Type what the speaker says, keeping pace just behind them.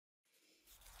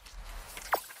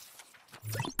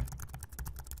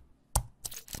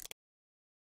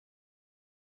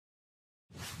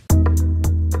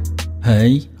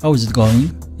Hey, how is it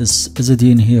going? This is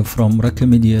Adin here from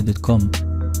Raqmedia.com.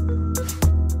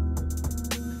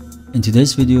 In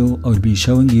today's video, I will be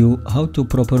showing you how to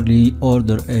properly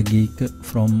order a gig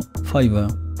from Fiverr.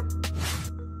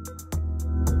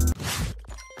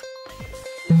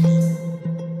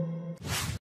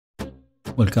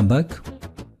 Welcome back.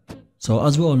 So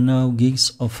as we all know,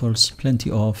 gigs offers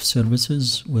plenty of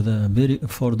services with a very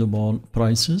affordable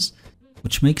prices,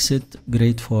 which makes it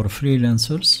great for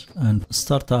freelancers and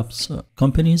startups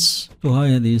companies to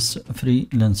hire these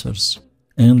freelancers.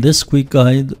 In this quick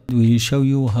guide, we show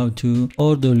you how to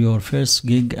order your first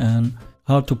gig and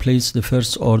how to place the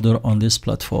first order on this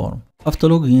platform. After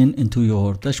logging into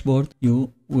your dashboard,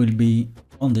 you will be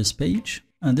on this page,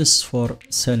 and this is for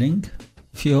selling.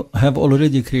 If you have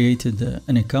already created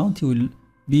an account, you will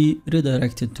be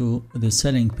redirected to the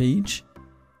selling page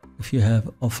if you have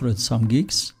offered some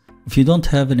gigs. If you don't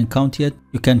have an account yet,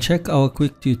 you can check our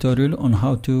quick tutorial on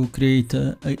how to create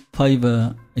a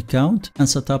Fiverr account and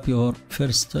set up your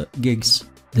first gigs.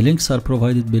 The links are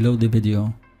provided below the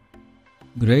video.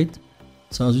 Great.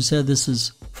 So as we said, this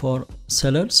is for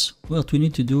sellers. What we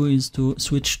need to do is to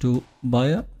switch to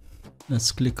buyer.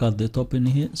 Let's click at the top in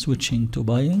here, switching to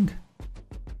buying.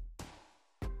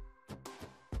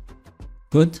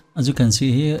 Good. As you can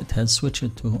see here, it has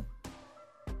switched to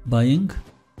buying.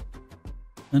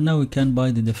 And now we can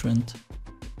buy the different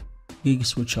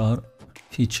gigs which are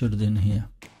featured in here.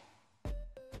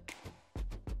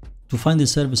 To find the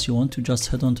service you want to, just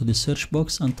head on to the search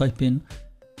box and type in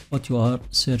what you are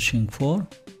searching for.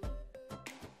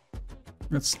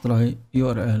 Let's try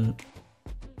URL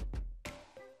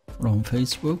from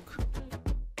Facebook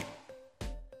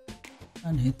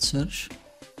and hit search.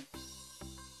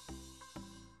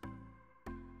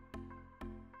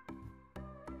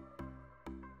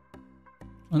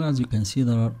 And as you can see,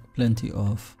 there are plenty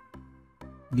of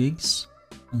gigs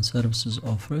and services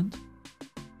offered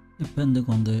depending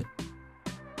on the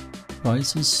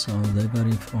prices, so they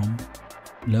vary from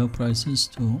low prices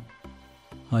to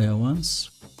higher ones.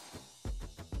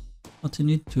 What you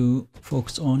need to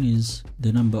focus on is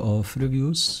the number of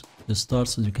reviews, the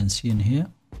stars, as you can see in here,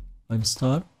 5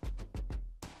 star,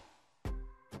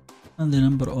 and the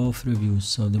number of reviews.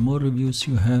 So the more reviews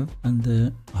you have and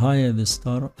the higher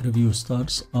the review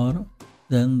stars are,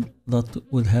 then that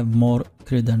would have more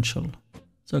credential.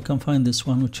 So I can find this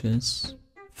one, which is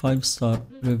 5-star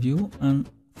review, and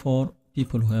for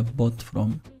people who have bought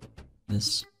from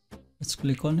this. Let's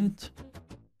click on it.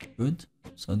 Good.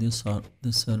 So these are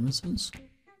the services.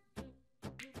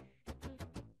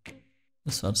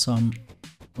 These are some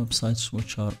websites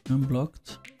which are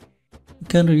unblocked. You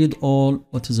can read all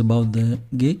what is about the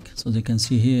gig. So as you can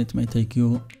see here, it may take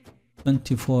you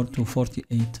 24 to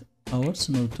 48 hours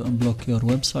in order to unblock your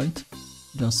website.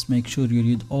 Just make sure you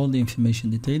read all the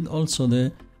information detailed. Also,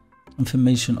 the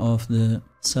information of the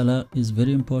seller is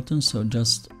very important, so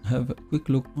just have a quick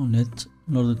look on it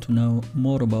in order to know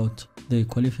more about the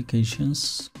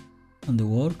qualifications and the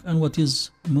work. And what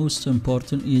is most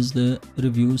important is the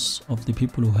reviews of the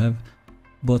people who have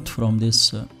bought from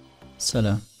this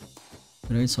seller.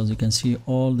 Right, so as you can see,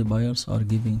 all the buyers are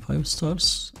giving 5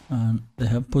 stars and they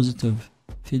have positive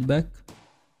feedback.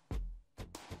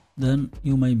 Then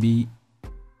you may be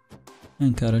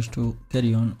encouraged to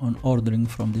carry on ordering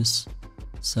from this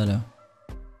seller.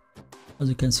 As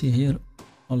you can see here,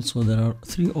 also there are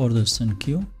 3 orders in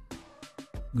queue.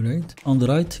 Great. On the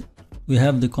right, we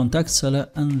have the contact seller,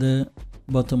 and the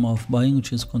bottom of buying,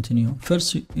 which is continue.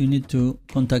 First, you need to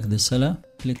contact the seller.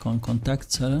 Click on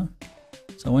contact seller.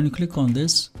 So when you click on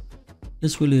this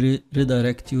will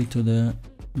redirect you to the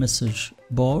message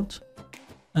board,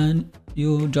 and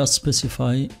you just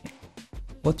specify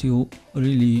what you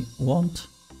really want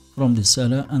from the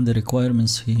seller and the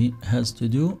requirements he has to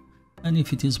do, and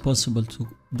if it is possible to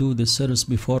do the service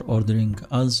before ordering.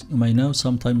 As you may know,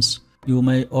 sometimes you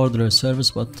may order a service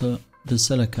but the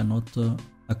seller cannot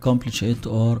accomplish it,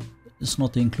 or it's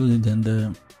not included in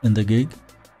the gig,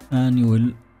 and you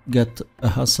will get a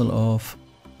hassle of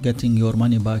getting your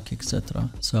money back, etc.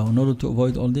 So in order to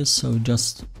avoid all this, so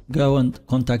just go and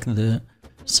contact the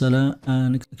seller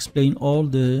and explain all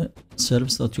the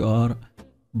service that you are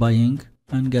buying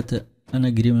and get an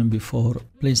agreement before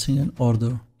placing an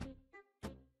order.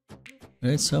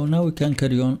 Right, so now we can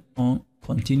carry on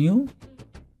continue.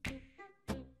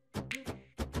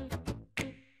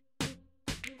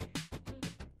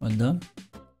 Well done.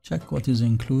 Check what is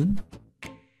included.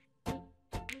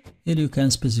 Here you can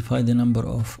specify the number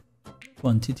of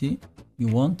quantity you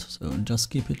want, so just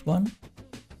keep it 1.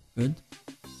 Good.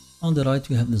 On the right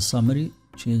we have the summary,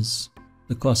 which is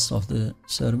the cost of the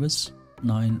service,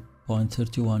 9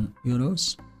 11.31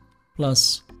 euros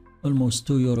plus almost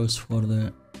 2 euros for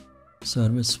the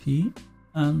service fee,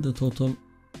 and the total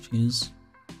is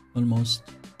almost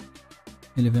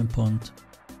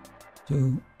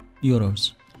 11.2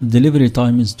 euros. Delivery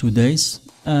time is 2 days,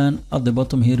 and at the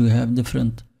bottom here we have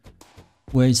different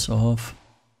ways of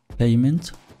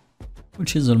payment,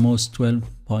 which is almost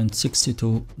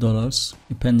 $12.62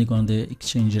 depending on the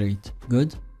exchange rate.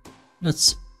 Good.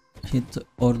 Let's hit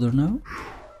order now.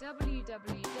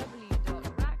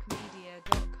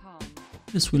 www.raqmedia.com.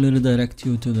 This will redirect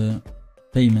you to the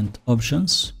payment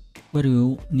options, where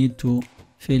you need to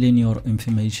fill in your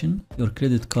information, your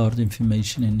credit card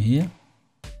information in here,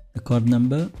 the card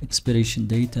number, expiration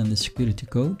date and the security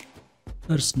code,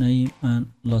 first name and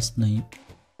last name.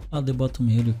 At the bottom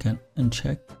here you can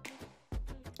uncheck.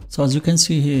 So as you can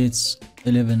see here, it's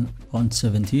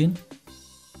 11.17.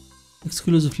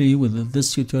 Exclusively with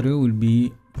this tutorial, we'll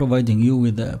be providing you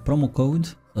with a promo code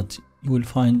that you will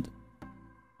find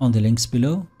on the links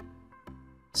below.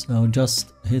 So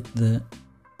just hit the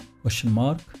question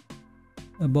mark,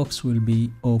 a box will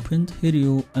be opened. Here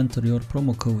you enter your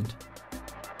promo code.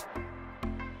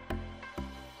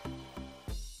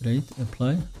 Great,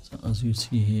 apply. So as you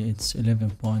see here, it's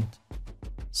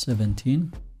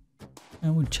 11.17,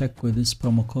 and we'll check with this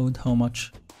promo code how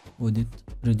much would it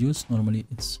reduce. Normally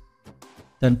it's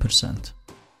 10%.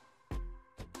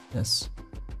 Yes,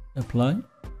 apply.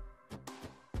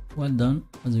 Well done.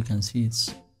 As you can see,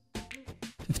 it's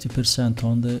 50%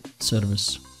 on the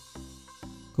service.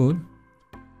 Cool.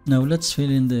 Now let's fill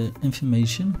in the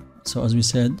information. So as we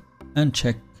said,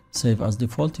 uncheck save as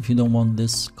default if you don't want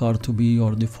this card to be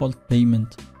your default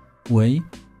payment way.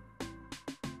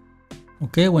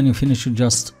 Okay, when you finish, you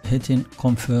just hit in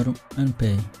confirm and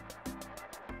pay.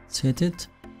 Let's hit it.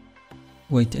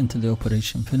 Wait until the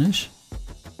operation finish.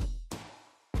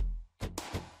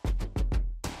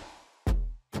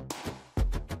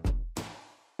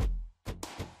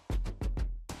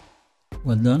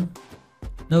 Well done.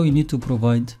 Now you need to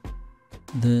provide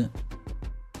the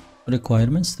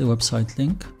requirements, the website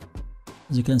link.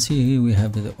 As you can see here, we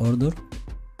have the order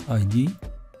ID,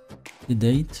 the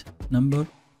date, number,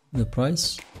 the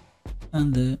price,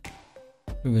 and the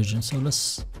revision. So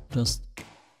let's just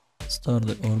start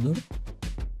the order.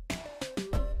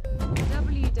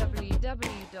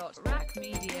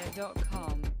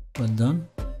 www.raqmedia.com. Well done.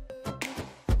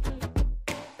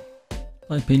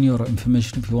 Type in your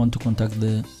information if you want to contact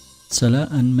the seller,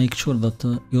 and make sure that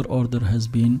your order has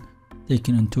been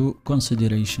taken into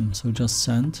consideration. So just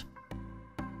send.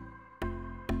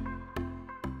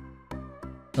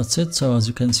 That's it. So as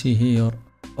you can see here, your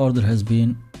order has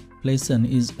been placed and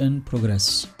is in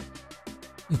progress.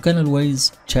 You can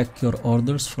always check your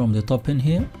orders from the top in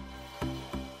here,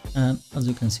 and as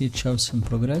you can see, it shows in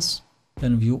progress. You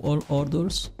can view all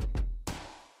orders.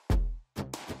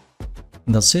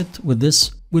 That's it. With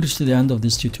this, we reached the end of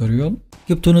this tutorial.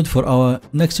 Keep tuned for our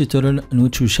next tutorial, in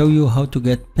which we show you how to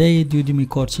get paid Udemy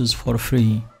courses for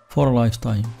free for a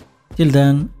lifetime. Till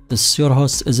then, this is your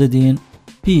host Izzadeen.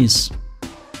 Peace.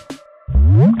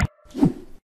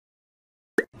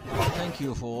 Thank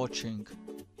you for watching.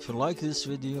 If you like this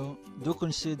video, do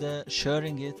consider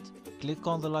sharing it. Click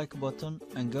on the like button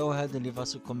and go ahead and leave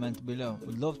us a comment below.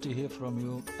 We'd love to hear from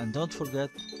you, and don't forget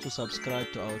to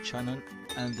subscribe to our channel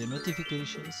and the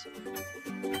notifications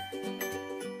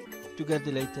to get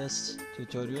the latest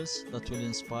tutorials that will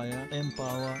inspire,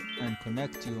 empower and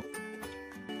connect you.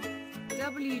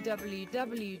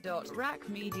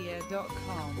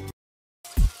 www.raqmedia.com.